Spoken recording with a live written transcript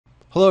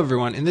Hello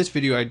everyone, in this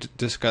video I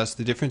discuss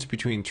the difference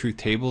between truth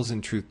tables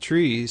and truth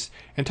trees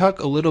and talk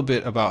a little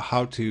bit about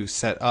how to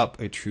set up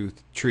a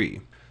truth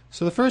tree.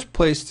 So the first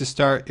place to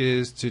start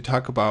is to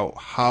talk about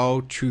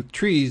how truth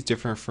trees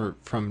differ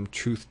from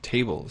truth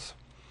tables.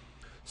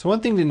 So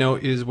one thing to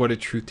note is what a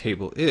truth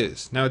table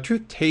is. Now a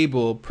truth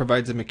table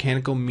provides a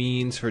mechanical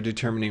means for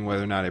determining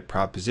whether or not a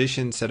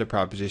proposition, set of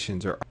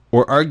propositions,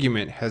 or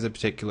argument has a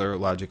particular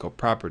logical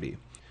property.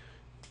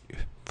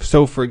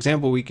 So for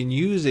example, we can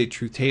use a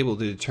truth table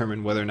to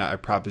determine whether or not a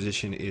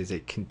proposition is a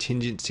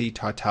contingency,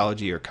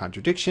 tautology, or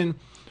contradiction,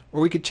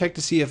 or we could check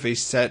to see if a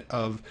set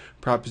of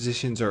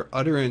propositions or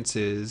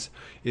utterances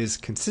is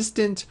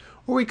consistent,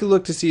 or we could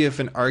look to see if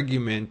an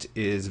argument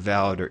is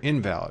valid or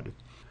invalid.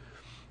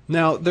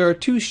 Now, there are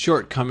two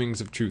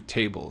shortcomings of truth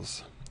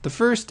tables. The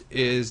first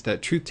is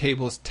that truth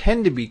tables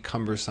tend to be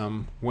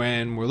cumbersome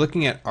when we're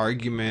looking at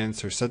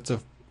arguments or sets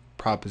of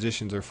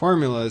propositions or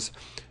formulas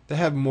that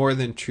have more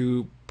than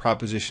two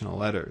propositional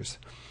letters.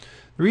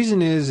 The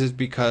reason is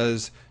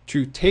because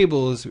truth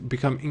tables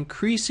become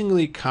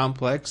increasingly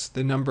complex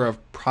the number of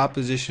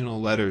propositional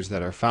letters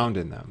that are found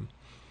in them.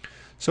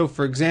 So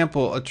for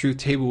example, a truth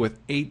table with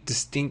 8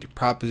 distinct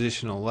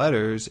propositional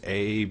letters,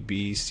 A,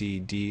 B, C,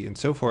 D, and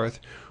so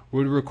forth,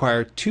 would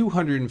require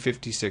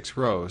 256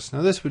 rows.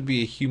 Now this would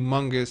be a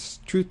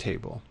humongous truth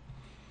table.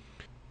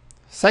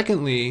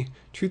 Secondly,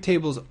 truth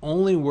tables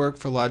only work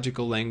for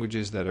logical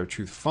languages that are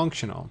truth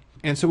functional.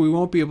 And so we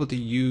won't be able to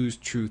use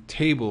truth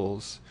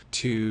tables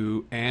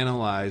to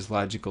analyze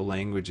logical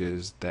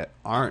languages that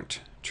aren't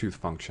truth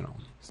functional.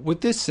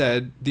 With this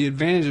said, the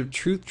advantage of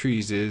truth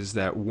trees is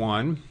that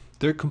 1,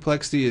 their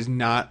complexity is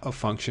not a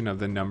function of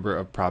the number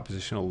of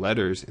propositional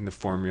letters in the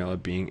formula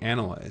being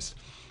analyzed.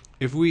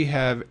 If we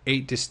have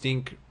 8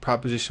 distinct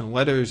propositional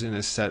letters in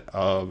a set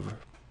of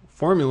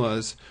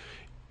formulas,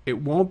 it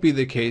won't be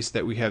the case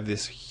that we have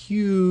this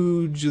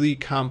hugely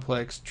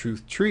complex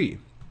truth tree.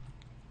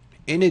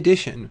 In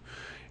addition,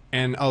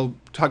 and I'll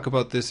talk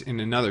about this in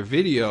another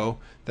video,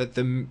 that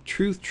the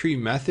truth tree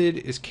method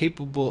is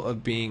capable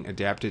of being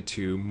adapted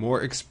to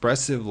more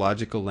expressive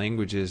logical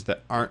languages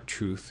that aren't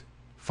truth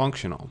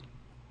functional.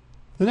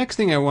 The next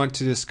thing I want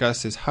to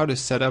discuss is how to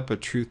set up a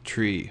truth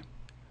tree.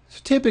 So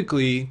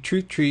typically,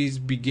 truth trees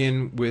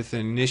begin with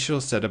an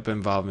initial setup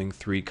involving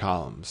 3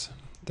 columns.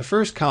 The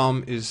first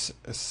column is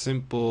a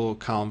simple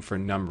column for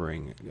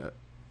numbering.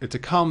 It's a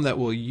column that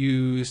we'll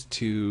use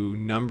to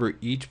number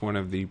each one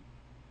of the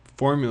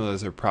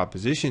formulas or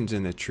propositions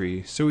in the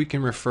tree so we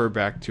can refer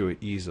back to it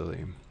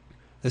easily.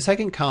 The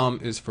second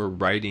column is for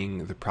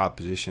writing the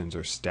propositions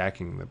or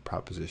stacking the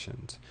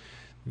propositions.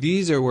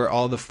 These are where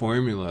all the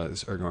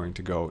formulas are going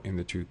to go in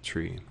the truth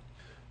tree.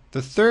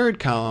 The third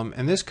column,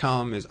 and this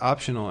column is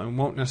optional and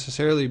won't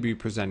necessarily be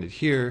presented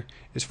here,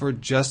 is for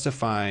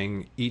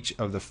justifying each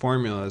of the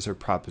formulas or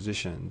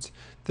propositions.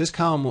 This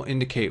column will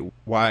indicate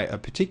why a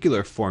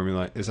particular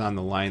formula is on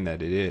the line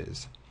that it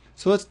is.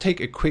 So let's take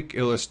a quick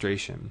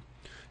illustration.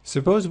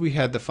 Suppose we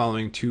had the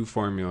following 2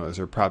 formulas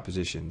or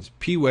propositions,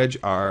 P wedge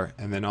R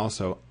and then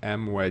also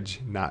M wedge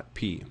not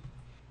P.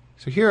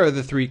 So here are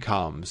the 3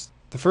 columns.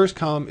 The first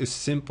column is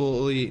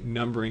simply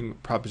numbering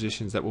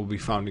propositions that will be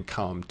found in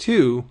column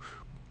 2,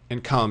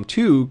 and column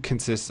 2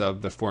 consists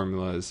of the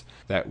formulas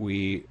that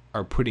we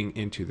are putting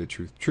into the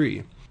truth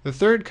tree. The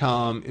third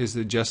column is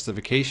the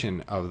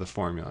justification of the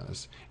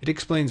formulas. It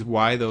explains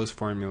why those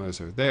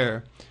formulas are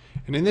there.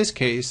 And in this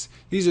case,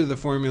 these are the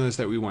formulas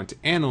that we want to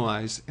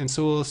analyze, and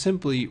so we'll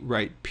simply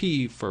write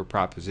P for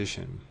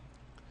proposition.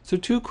 So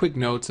 2 quick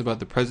notes about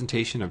the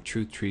presentation of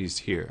truth trees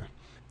here.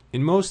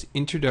 In most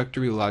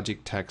introductory logic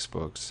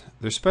textbooks,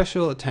 there's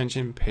special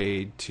attention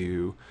paid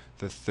to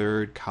the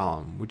third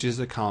column, which is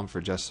the column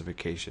for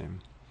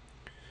justification.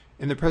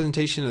 In the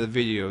presentation of the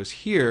videos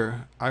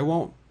here, I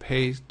won't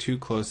pay too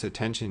close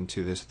attention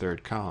to this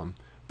third column,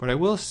 but I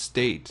will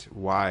state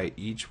why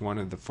each one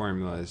of the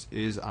formulas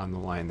is on the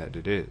line that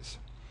it is.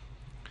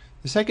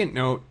 The second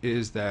note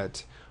is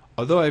that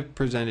although I've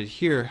presented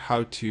here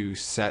how to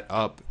set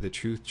up the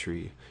truth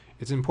tree,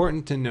 it's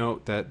important to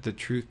note that the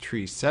truth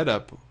tree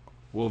setup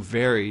will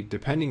vary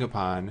depending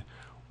upon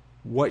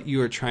what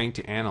you are trying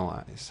to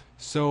analyze.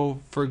 So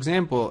for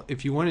example,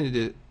 if you wanted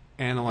to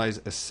analyze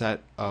a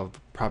set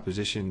of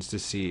propositions to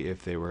see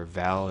if they were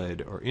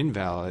valid or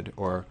invalid,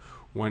 or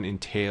one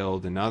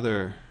entailed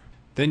another,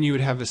 then you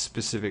would have a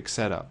specific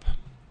setup.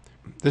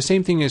 The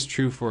same thing is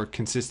true for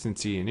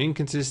consistency and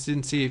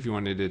inconsistency. If you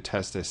wanted to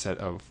test a set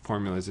of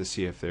formulas to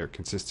see if they're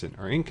consistent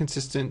or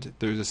inconsistent,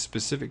 there's a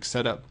specific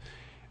setup,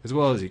 as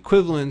well as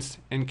equivalence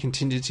and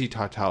contingency,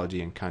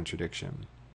 tautology, and contradiction.